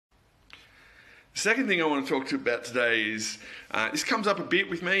Second thing I want to talk to you about today is, this comes up a bit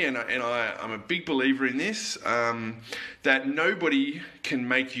with me, and I'm a big believer in this, that nobody can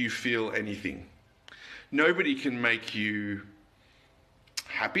make you feel anything. Nobody can make you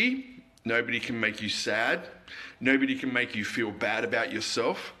happy. Nobody can make you sad. Nobody can make you feel bad about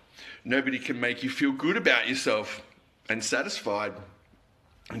yourself. Nobody can make you feel good about yourself and satisfied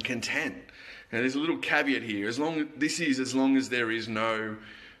and content. Now, there's a little caveat here. As long as there is no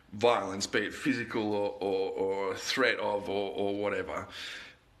violence, be it physical or threat of or whatever.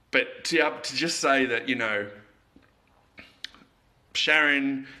 But to just say that,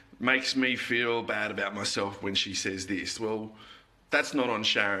 Sharon makes me feel bad about myself when she says this. Well, that's not on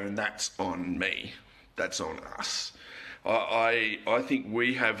Sharon, that's on me. That's on us. I think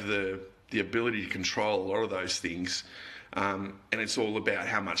we have the ability to control a lot of those things, and it's all about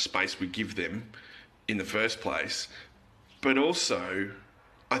how much space we give them in the first place. But also,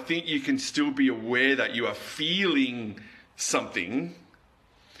 I think you can still be aware that you are feeling something,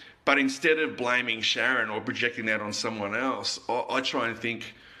 but instead of blaming Sharon or projecting that on someone else, I try and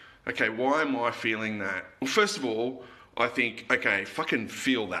think, okay, why am I feeling that? Well, first of all, I think, okay, fucking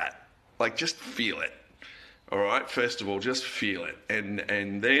feel that. Like, just feel it. All right? First of all, just feel it.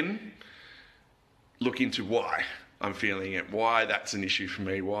 And then look into why I'm feeling it, why that's an issue for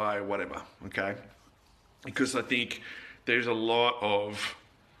me, why, whatever, okay? Because I think there's a lot of,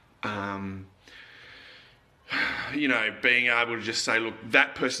 being able to just say, look,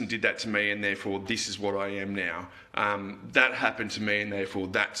 that person did that to me and therefore this is what I am now. That happened to me and therefore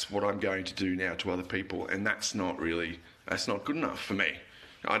that's what I'm going to do now to other people. And that's not good enough for me.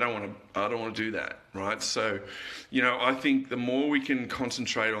 I don't want to do that, right? So, I think the more we can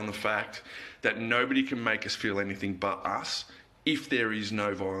concentrate on the fact that nobody can make us feel anything but us, if there is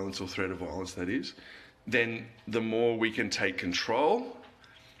no violence or threat of violence, that is, then the more we can take control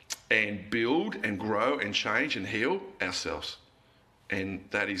and build and grow and change and heal ourselves. And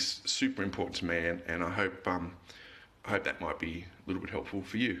that is super important to me, and I hope that might be a little bit helpful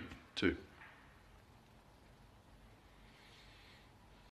for you too.